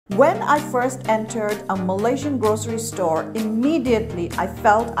When I first entered a Malaysian grocery store, immediately I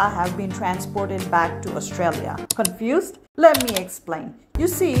felt I have been transported back to Australia. Confused? Let me explain. You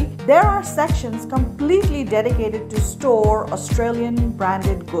see, there are sections completely dedicated to store Australian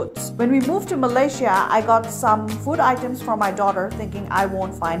branded goods. When we moved to Malaysia, I got some food items for my daughter thinking I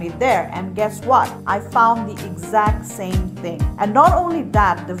won't find it there. And guess what? I found the exact same thing. And not only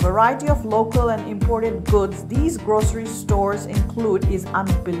that, the variety of local and imported goods these grocery stores include is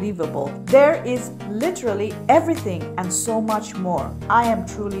unbelievable. There is literally everything and so much more. I am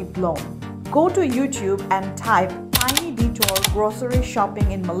truly blown. Go to YouTube and type Tiny Detour Grocery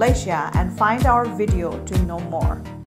Shopping in Malaysia and find our video to know more.